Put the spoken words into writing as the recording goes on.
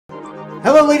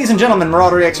Hello ladies and gentlemen,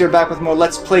 MarauderEX here back with more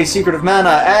Let's Play Secret of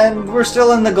Mana, and we're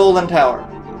still in the Golden Tower.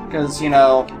 Because, you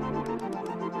know,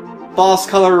 boss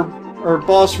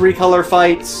recolor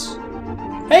fights.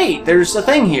 Hey, there's a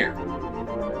thing here.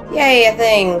 Yay, a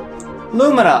thing.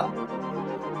 Lumina.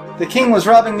 The king was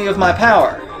robbing me of my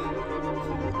power.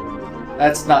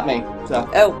 That's not me, so.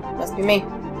 Oh, must be me.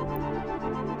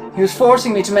 He was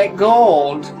forcing me to make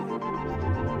gold.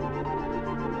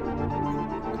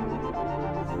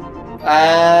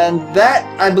 And that,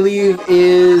 I believe,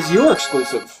 is your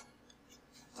exclusive.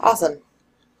 Awesome.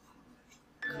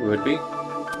 Could be.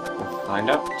 We'll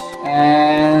find out.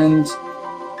 And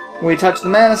we touched the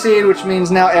mana seed, which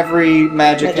means now every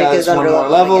magic has one more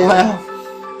level now.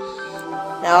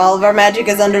 Now all of our magic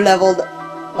is underleveled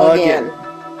again.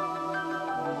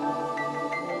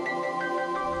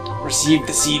 Receive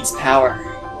the seed's power.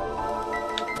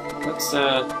 Let's take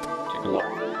a look.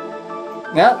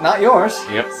 Yeah, not yours.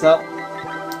 Yep. So.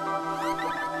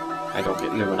 I don't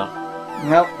get new enough.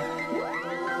 Nope.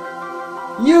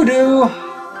 You do.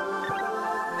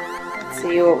 Let's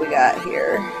see what we got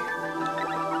here.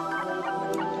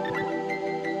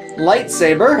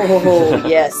 Lightsaber. Oh,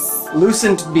 yes.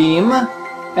 Lucent Beam.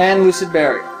 And Lucid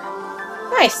Barrier.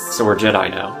 Nice. So we're Jedi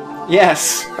now.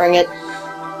 Yes. Bring it.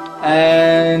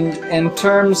 And in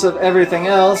terms of everything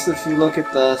else, if you look at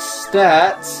the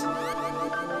stats,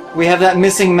 we have that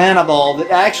missing mana ball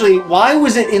that actually, why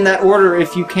was it in that order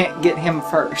if you can't get him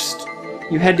first?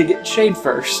 You had to get Shade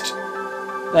first.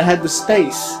 That had the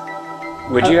space.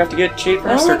 Would you have to get Shade first,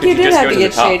 I or don't could think you you did just have go to to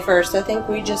get the top? Shade first. I think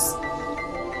we just...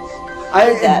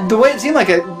 The way it seemed like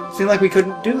we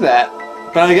couldn't do that.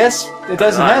 But I guess it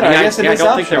doesn't matter. I guess it is I don't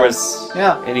optional. think there was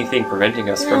anything preventing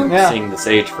us from Yeah. seeing the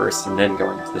Sage first and then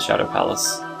going to the Shadow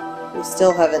Palace. We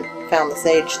still haven't found the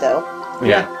sage, though.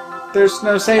 Yeah. There's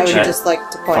no I sage would here. just like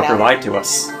to point Fucker out. lied to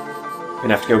us. We're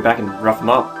gonna have to go back and rough him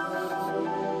up.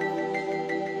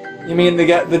 You mean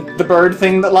the bird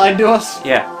thing that lied to us?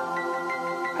 Yeah.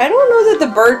 I don't know that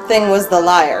the bird thing was the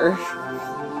liar.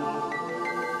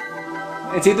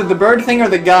 It's either the bird thing or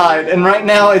the guide, and right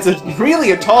now it's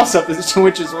really a toss-up as to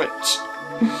which is which.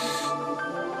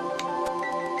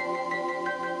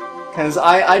 Because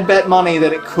I'd bet money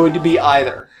that it could be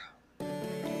either.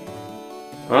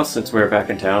 Well, since we're back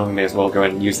in town, we may as well go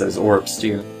ahead and use those orbs,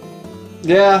 too.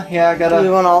 Yeah, I Do we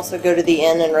gotta... want to also go to the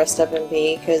inn and rest up and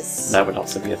pee? Because... That would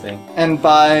also be a thing. And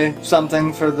buy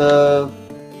something for the...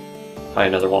 Buy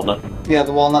another walnut. Yeah,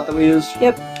 the walnut that we used.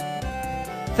 Yep.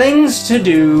 Things to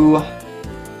do.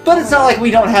 But it's not like we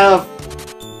don't have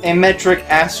a metric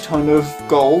ass ton of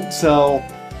gold, so...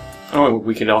 Oh, and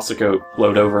we could also go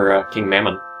load over King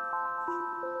Mammon.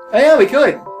 Oh yeah, we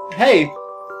could. Hey,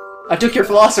 I took your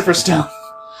Philosopher's Stone.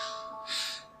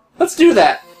 Let's do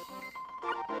that.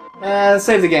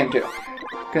 Save the game too.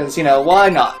 Because, you know, why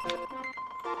not?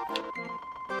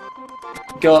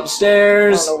 Go I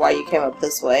upstairs. don't know why you came up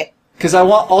this way. Because I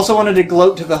also wanted to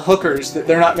gloat to the hookers that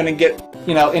they're not going to get,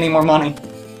 you know, any more money.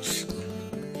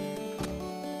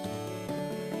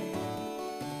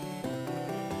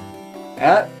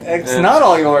 It's not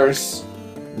all yours.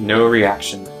 No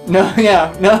reaction. No,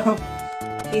 yeah, no.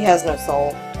 He has no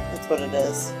soul. That's what it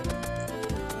is.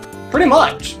 Pretty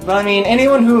much. But I mean,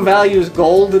 anyone who values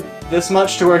gold this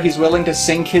much to where he's willing to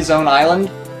sink his own island.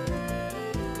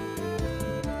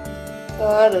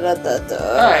 Alright.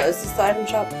 Is this the item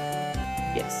shop?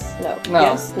 Yes. No. No.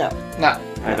 Yes. No. No.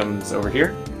 Items over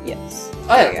here. Yes.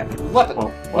 Oh yeah, weapon.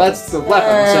 Well, That's the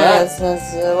weapon, so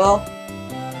that's... well...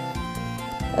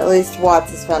 At least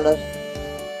Watts has found a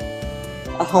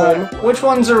home. Alright, which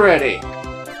ones are ready?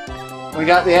 We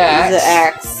got the axe. The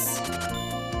axe.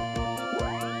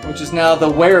 Which is now the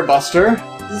Werebuster.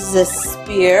 The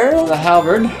spear. The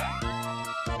halberd.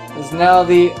 Is now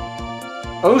the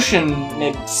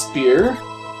Oceanid Spear.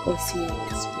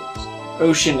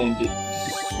 Oceanid.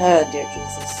 Oh dear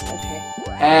Jesus. Okay.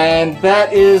 And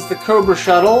that is the Cobra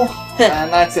Shuttle. And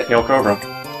that's it. Hail Cobra.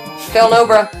 Phil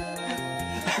Nobra.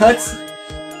 Let's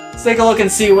take a look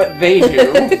and see what they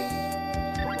do.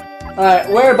 Alright,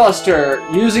 Werebuster.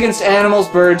 Use against animals,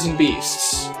 birds, and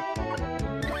beasts.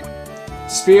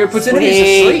 Spear puts enemies to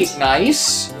sleep.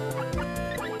 Nice.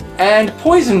 And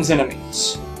poisons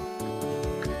enemies.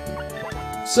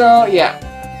 So, yeah.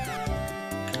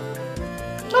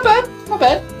 Not bad. Not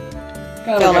bad.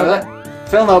 Kind of Phil okay with Nobra. that.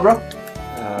 Phil Nobra.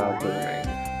 Boomerang.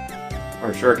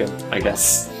 Or Shuriken, I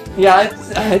guess. Yeah,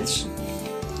 it's...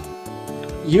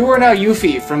 You are now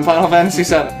Yuffie from Final Fantasy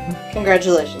VII.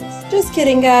 Congratulations. Just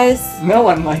kidding, guys. No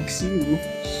one likes you.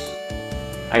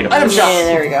 Item Item shop. Yeah,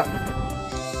 there we go.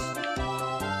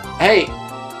 Hey,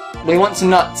 we want some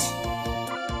nuts.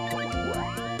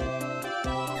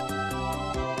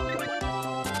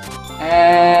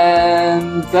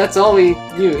 That's all we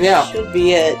use. Yeah. Should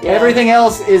be it. Yeah. Everything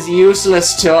else is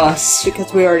useless to us.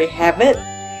 Because we already have it.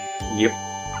 Yep.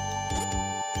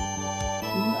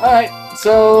 Alright,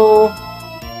 so...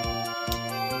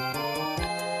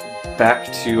 Back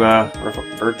to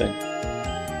the bird thing.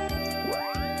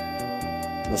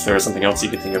 Unless there was something else you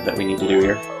could think of that we need to do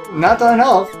here. Not that I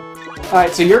know of.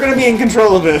 Alright, so you're gonna be in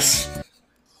control of this.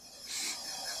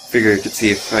 Figured I could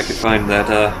see if I could find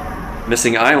that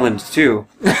missing island too.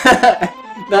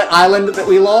 That island that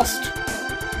we lost?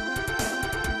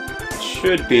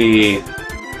 Should be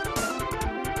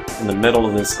in the middle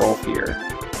of this gulf here.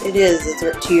 It is.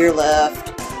 It's to your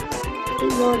left. To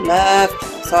your left.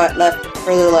 I saw it left.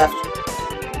 Further left.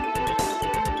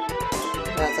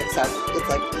 No, it's like south. It's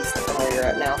like east from where you're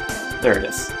at now. There it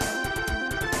is.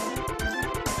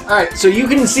 Alright, so you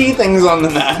can see things on the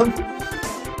map.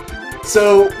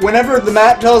 So, whenever the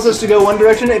map tells us to go one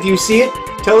direction, if you see it,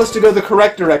 tell us to go the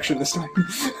correct direction this time.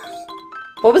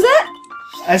 What was that?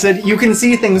 I said, you can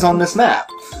see things on this map.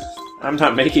 I'm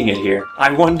not making it here.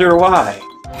 I wonder why.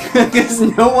 Because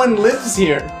no one lives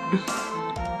here.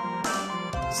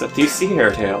 Except these sea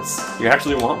hair tails. You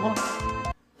actually want one?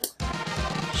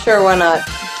 Sure, why not?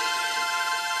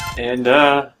 And,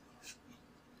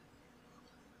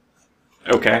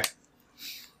 okay.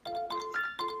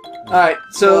 Alright,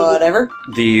 so... Whatever.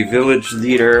 The village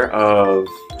leader of...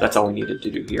 That's all we needed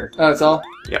to do here. Oh, that's all?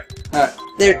 Yep. Alright.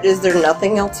 Is there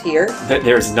nothing else here?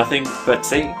 There's nothing but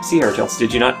sea hair tails.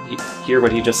 Did you not hear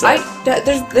what he just said?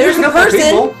 There's a person!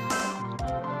 People.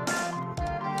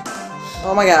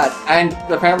 Oh my god. And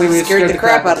apparently we scared the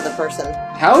crap out of the person.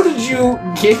 How did you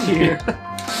get here?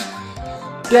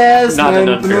 Desmond, Not an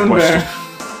the unfair moon question. bear.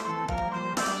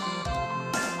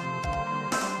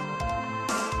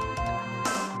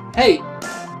 Hey,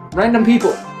 random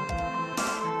people.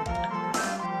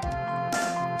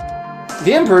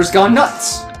 The Emperor's gone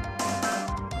nuts.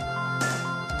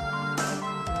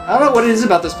 I don't know what it is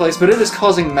about this place, but it is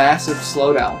causing massive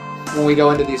slowdown when we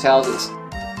go into these houses.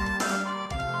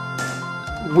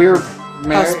 We're How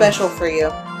married. special for you.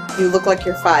 You look like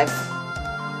you're 5.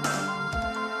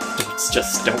 It's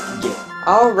just don't get.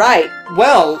 Alright.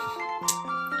 Well,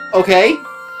 okay.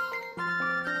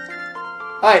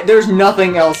 Alright, there's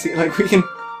nothing else here. Like, we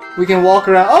can walk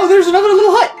around. Oh, there's another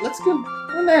little hut! Let's go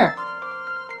in there.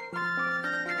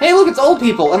 Hey, look, it's old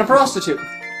people and a prostitute.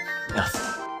 Nothing.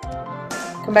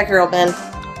 Come back here, old man.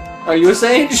 Are you a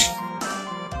sage?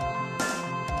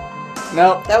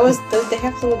 No. That was... They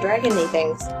have little dragon-y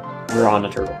things. We're on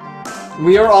a turtle.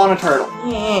 We are on a turtle.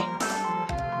 Eh.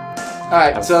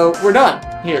 Alright, so we're done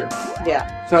here.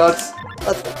 Yeah. So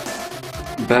Let's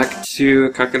go. Back to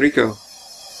Kakariko.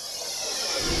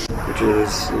 Which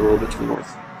is a little bit to the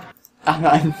north.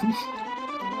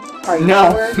 Are you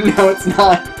No, sure? no, it's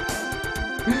not.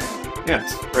 Yeah,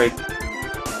 it's right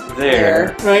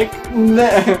there. Right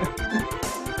there.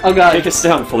 Oh god. Take us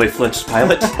down, fully fledged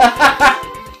pilot.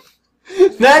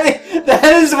 That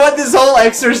is what this whole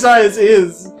exercise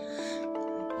is.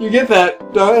 You get that?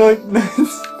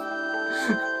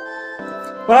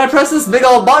 When I press this big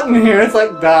old button here, it's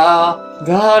like da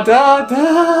da da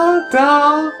da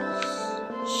da.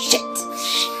 Shit!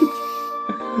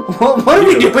 What are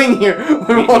we doing here?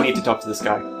 we need to talk to this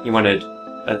guy. He wanted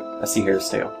a sea hare's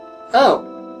tail. Oh,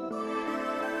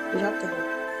 We talked to him.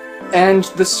 and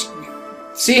the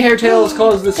sea hair tail has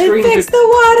caused the It screen fixed to... the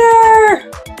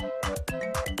water!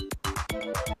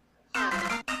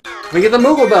 We get the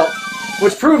Moogle belt,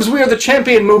 which proves we are the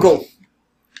champion Moogle.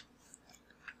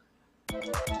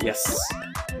 Yes.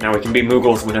 Now we can be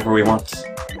Moogles whenever we want.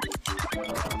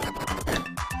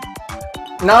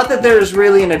 Not that there's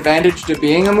really an advantage to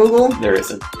being a Moogle, There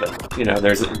isn't, but, you know,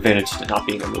 there's an advantage to not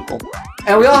being a Moogle.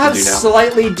 and we all have do now.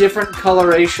 slightly different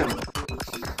coloration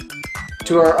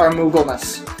to our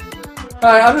Moogleness.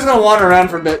 Alright, I'm just gonna wander around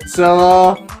for a bit,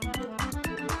 so,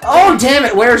 oh, damn,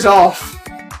 it wears off!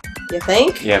 You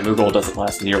think? Yeah, Moogle doesn't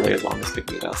last nearly as long as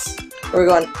Pygmy does. Where are we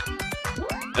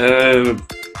going?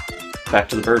 Back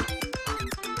to the bird.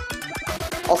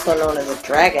 Also known as a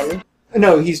dragon.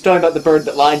 No, he's talking about the bird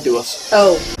that lied to us.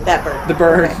 Oh, that bird. The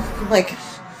bird. Okay. Like,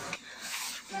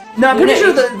 No, I'm pretty You sure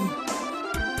know-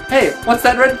 that... Hey, what's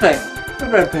that red thing? The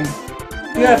red thing.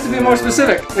 You have to be more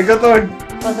specific. The good lord...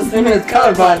 well, his Even his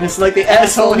colorblindness, like the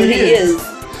asshole he is.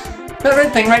 That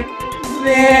red thing right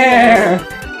there.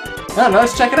 I don't know,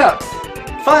 let's check it out.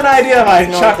 Fun idea, my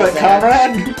North chocolate of there.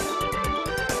 comrade.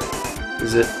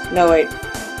 Is it? No, wait.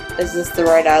 Is this the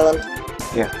right island?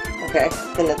 Yeah. Okay,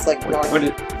 then it's like north.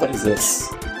 What is this?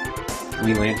 Can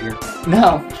we land here?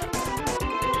 No.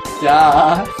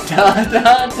 Da da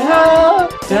da da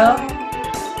da.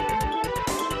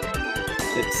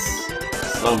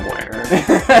 It's somewhere.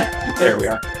 There we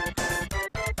are.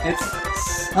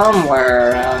 It's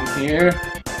somewhere around here.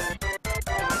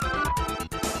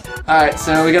 Alright,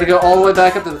 so we gotta go all the way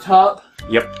back up to the top.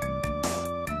 Yep.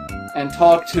 And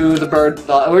talk to the bird.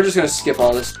 We're just gonna skip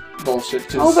all this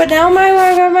bullshit. Oh, but now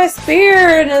I got my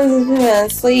spear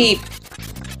and sleep.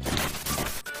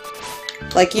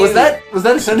 Like you. Was that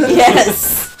a sentence?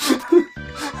 Yes.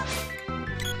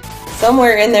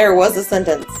 Somewhere in there was a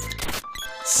sentence.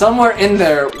 Somewhere in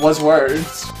there was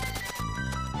words.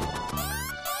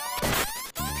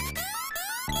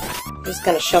 Just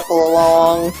gonna shuffle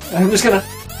along. I'm just gonna...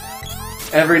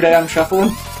 Every day I'm shuffling.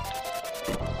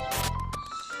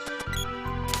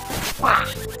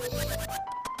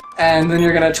 And then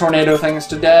you're gonna tornado things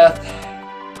to death.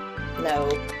 No.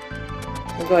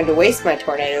 I'm going to waste my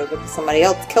tornado because somebody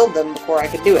else killed them before I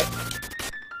could do it.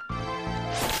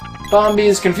 Bombi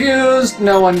is confused.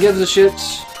 No one gives a shit.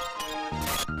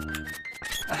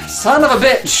 Son of a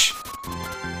bitch!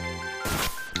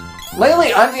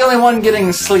 Lately, I'm the only one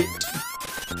getting sleep.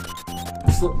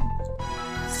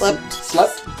 Slept.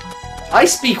 Slept? I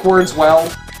speak words well.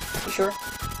 You sure?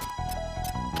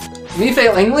 Me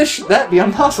fail English? That'd be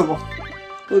impossible.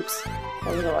 Oops. That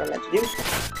wasn't what I meant to do.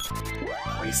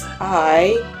 Poison.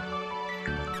 I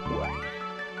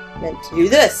meant to do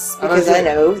this because I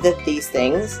know that these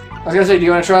things. I was gonna say, do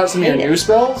you want to try out some of your new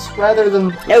spells rather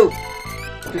than? No.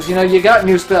 Because you know you got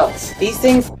new spells. These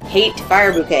things hate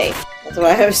Fire Bouquet. That's what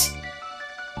I was.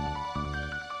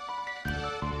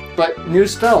 But new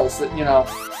spells that you know.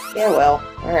 Yeah, well,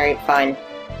 all right, fine.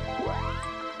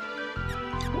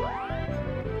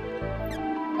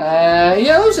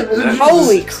 Yeah, those are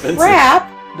Holy crap!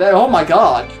 That, oh my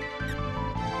god.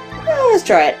 Well, let's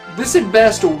try it. This at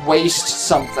best waste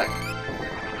something.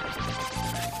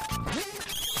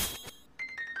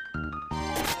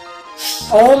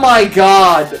 Oh my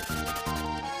god!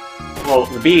 Well,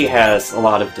 the bee has a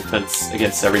lot of defense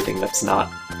against everything that's not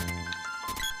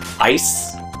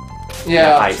ice.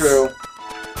 Yeah, ice. true.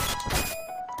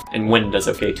 And wind does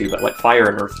okay too, but like fire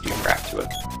and earth do crap to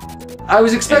it. I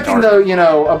was expecting, though, you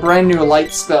know, a brand new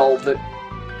light spell that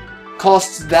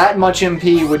costs that much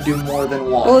MP would do more than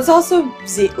one. Well, it's also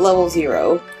level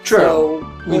 0. True. So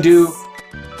we do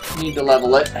need to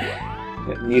level it.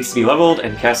 It needs to be leveled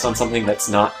and cast on something that's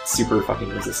not super fucking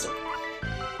resistant.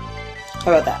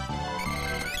 How about that?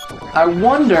 I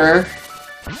wonder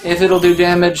if it'll do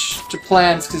damage to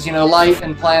plants, because, you know, light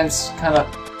and plants kind of...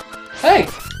 Hey!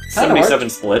 77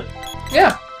 split.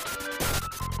 Yeah.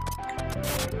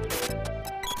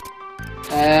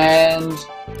 And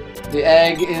the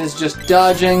egg is just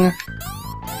dodging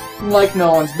like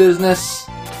no one's business.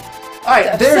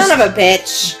 Alright, there's... Son of a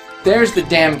bitch! There's the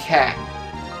damn cat.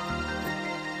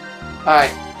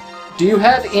 Alright. Do you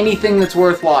have anything that's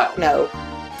worthwhile? No.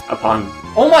 Upon...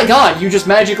 Oh my god, you just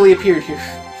magically appeared here.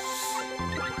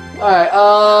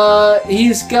 Alright,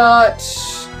 he's got...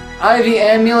 Ivy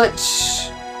Amulet,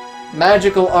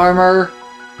 Magical Armor,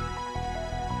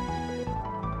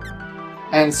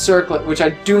 and Circlet, which I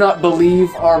do not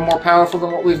believe are more powerful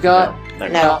than what we've got.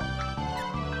 No.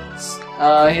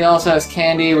 He also has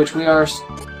Candy, which we are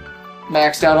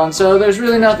maxed out on, so there's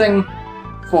really nothing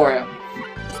for him.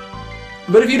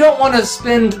 But if you don't want to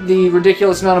spend the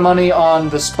ridiculous amount of money on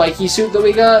the spiky suit that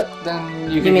we got,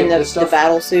 then you can get this stuff. The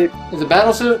battle suit? Is the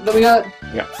battle suit that we got?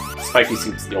 Yeah. Spiky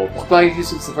suit's the old one. Spiky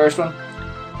suit's the first one.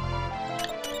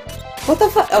 What the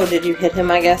fuck? Oh, did you hit him,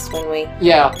 I guess, when we...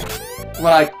 Yeah.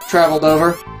 When I traveled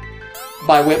over.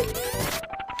 By whip.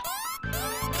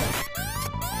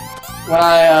 When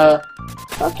I,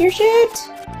 Fuck your shit!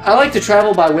 I like to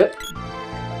travel by whip.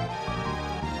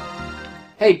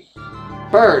 Hey,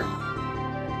 bird.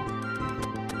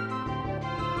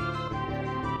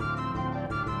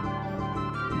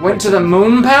 Went to the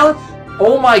moon palace?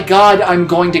 Oh my god, I'm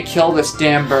going to kill this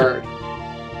damn bird.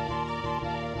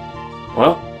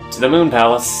 Well, to the moon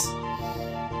palace.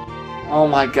 Oh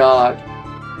my god.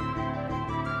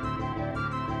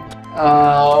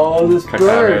 Oh, this bird.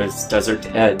 Kakara's desert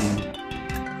end.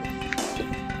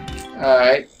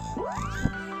 Alright.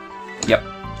 Yep.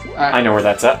 Alright. I know where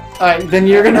that's at. Alright, then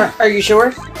you're gonna... Are you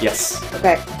sure? Yes.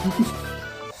 Okay.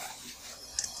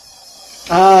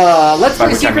 Let's By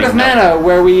play which I Secret mean of no. Mana,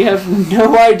 where we have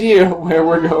no idea where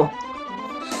we're going.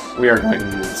 We are going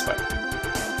this way.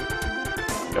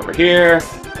 And over here,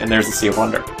 and there's the Sea of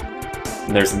Wonder.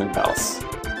 And there's the Moon Palace.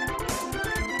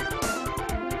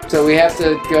 So we have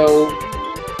to go...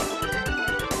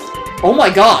 Oh my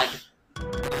god!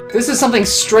 This is something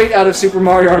straight out of Super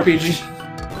Mario RPG.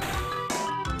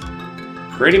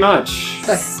 Pretty much.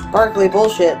 Sparkly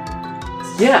bullshit.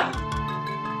 Yeah.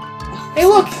 Hey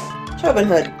look! Robin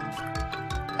Hood.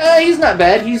 He's not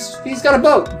bad. He's got a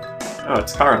boat. Oh,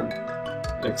 it's Karin.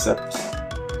 Except...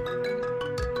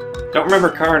 Don't remember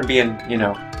Karin being, you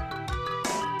know,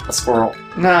 a squirrel.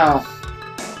 No.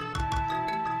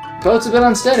 Boat's a bit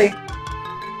unsteady.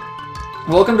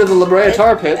 Welcome to the La Brea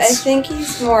Tar Pits. I think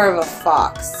he's more of a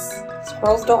fox.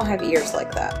 Squirrels don't have ears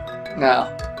like that.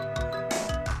 No.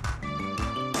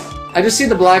 I just see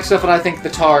the black stuff and I think the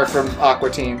tar from Aqua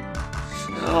Team.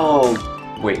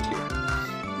 Oh, wait here.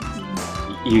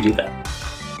 You do that.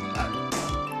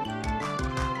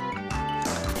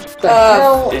 The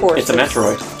hell? It's a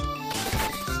Metroid.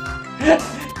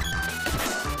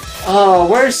 Oh,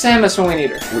 where's Samus when we need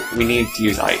her? We need to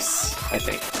use ice, I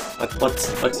think.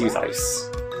 Let's use ice.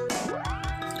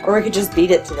 Or we could just beat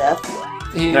it to death.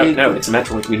 No, it's a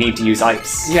Metroid. We need to use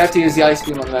ice. You have to use the ice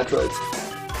beam on the Metroids.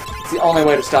 It's the only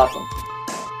way to stop them.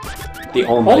 The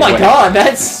only Oh my way. god,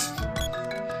 that's...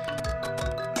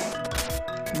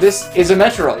 This is a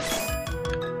Metroid.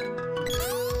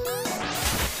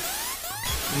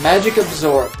 Magic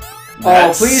Absorb.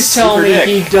 That's please tell super me dick.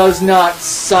 he does not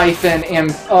siphon him.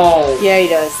 Oh. Yeah, he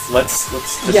does. Let's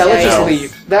just Yeah, let's just no.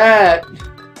 leave. That...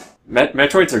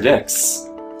 Metroids are dicks.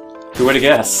 Who would have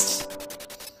guessed?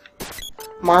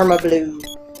 Marma Blue.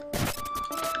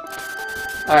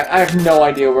 Alright, I have no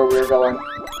idea where we're going.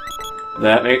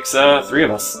 That makes 3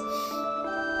 of us.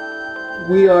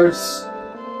 We are...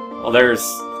 Well, there's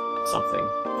something.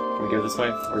 Can we go this way?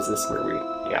 Or is this where we...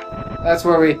 Yeah. That's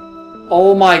where we...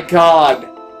 Oh my god.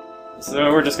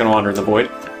 So we're just gonna wander in the void.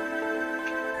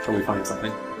 Till we find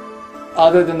something.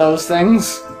 Other than those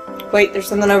things. Wait, there's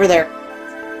something over there.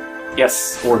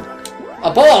 Yes, or...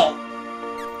 A ball!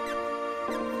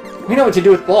 We know what to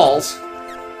do with balls.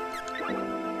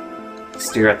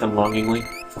 Stare at them longingly.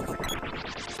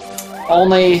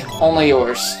 Only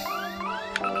yours.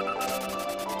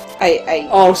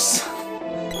 Oh,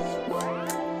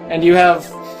 and you have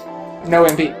no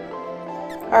MP.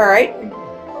 Alright.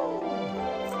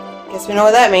 Guess we know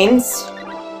what that means.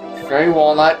 Very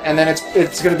walnut, and then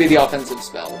it's going to be the offensive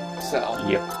spell. So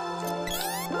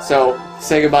Yep. so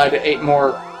say goodbye to 8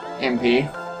 more MP.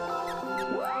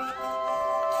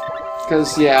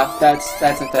 Because yeah, that's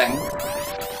a thing.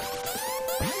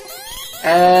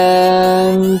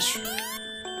 And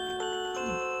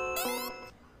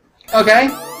okay.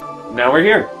 Now we're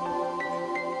here.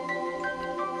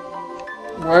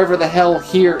 Wherever the hell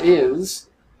here is.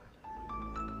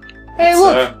 Hey, It's,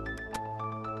 look!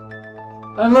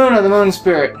 And Luna, the moon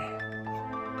spirit.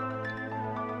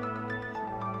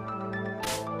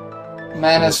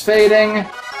 Mana's fading.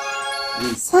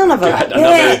 Son of a Got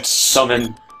another bitch!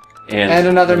 summon And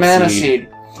another mana seed.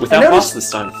 Without I boss noticed-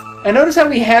 this time. And notice how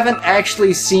we haven't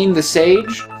actually seen the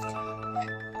sage?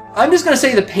 I'm just gonna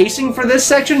say the pacing for this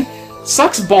section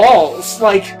sucks balls.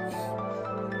 Like,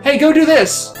 hey, go do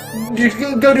this.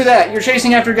 Go do that. You're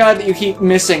chasing after a guy that you keep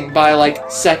missing by,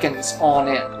 like, seconds on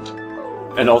end.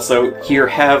 And also, here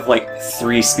have, like,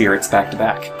 3 spirits back to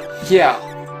back. Yeah.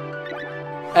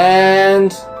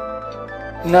 And...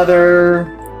 another...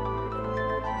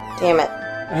 Damn it.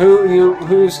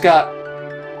 Who's got...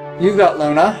 You've got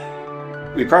Luna.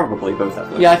 We probably both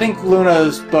have those. Yeah, I think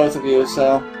Luna's both of you,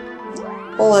 so...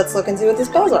 Well, let's look and see what the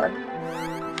spells are.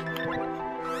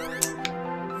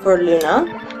 For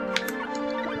Luna.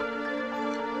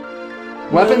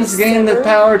 Weapons gain the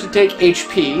power to take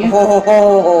HP.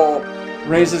 Oh,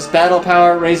 Raises battle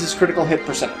power, raises critical hit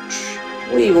percentage.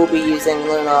 we will be using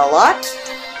Luna a lot.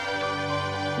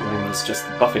 And it's just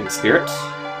the buffing spirit.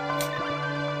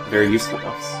 Very useful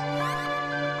buffs.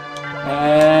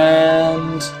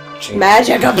 And...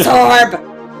 Magic Absorb!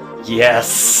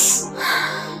 Yes!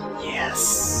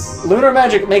 Yes. Lunar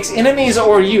magic makes enemies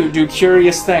or you do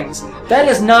curious things. That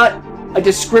is not a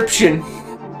description.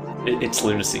 It's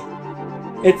lunacy.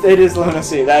 It is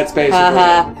lunacy, that's basically Ha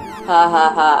ha. it. Ha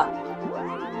ha ha.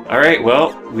 Alright,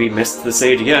 well, we missed the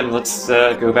sage again. Let's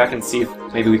go back and see if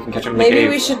maybe we can catch him in the Maybe cave.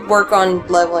 we should work on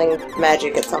leveling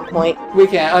magic at some point. We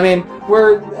can. I mean,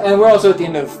 we're also at the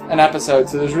end of an episode,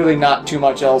 so there's really not too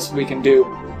much else we can do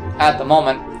at the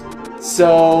moment.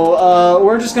 So,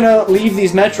 we're just gonna leave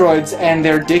these Metroids and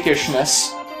their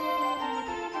dickishness.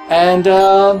 And,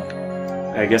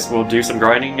 I guess we'll do some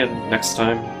grinding and next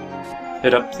time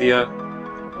hit up the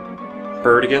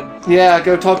bird again. yeah,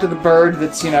 go talk to the bird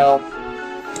that's, you know,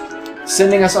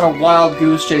 sending us on a wild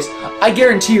goose chase. I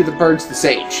guarantee you the bird's the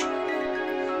sage.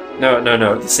 No.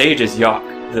 The sage is Yok.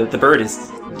 The bird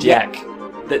is Jack.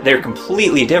 They're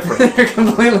completely different. They're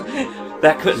completely...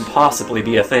 That couldn't possibly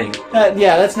be a thing.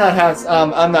 yeah, that's not how it's...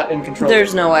 I'm not in control.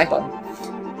 There's no way.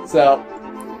 So...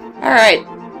 Alright.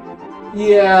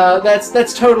 Yeah,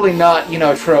 that's totally not, you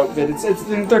know, a trope.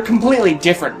 That they're completely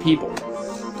different people.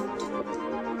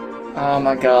 Oh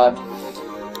my god.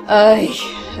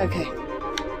 Okay.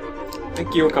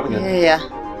 Thank you for coming in. Yeah.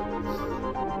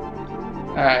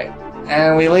 Alright.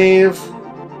 And we leave.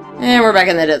 And we're back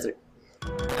in the desert.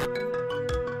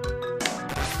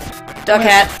 Duck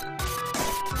hat.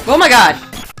 Oh my god!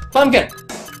 Pumpkin!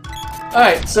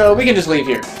 Alright, so we can just leave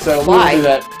here. So we'll Why? do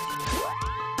that.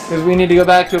 Because we need to go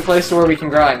back to a place where we can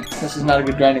grind. This is not a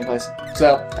good grinding place.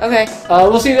 So, Okay.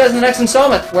 we'll see you guys in the next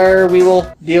installment, where we will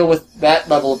deal with that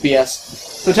level of BS.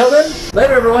 So till then,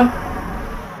 later everyone!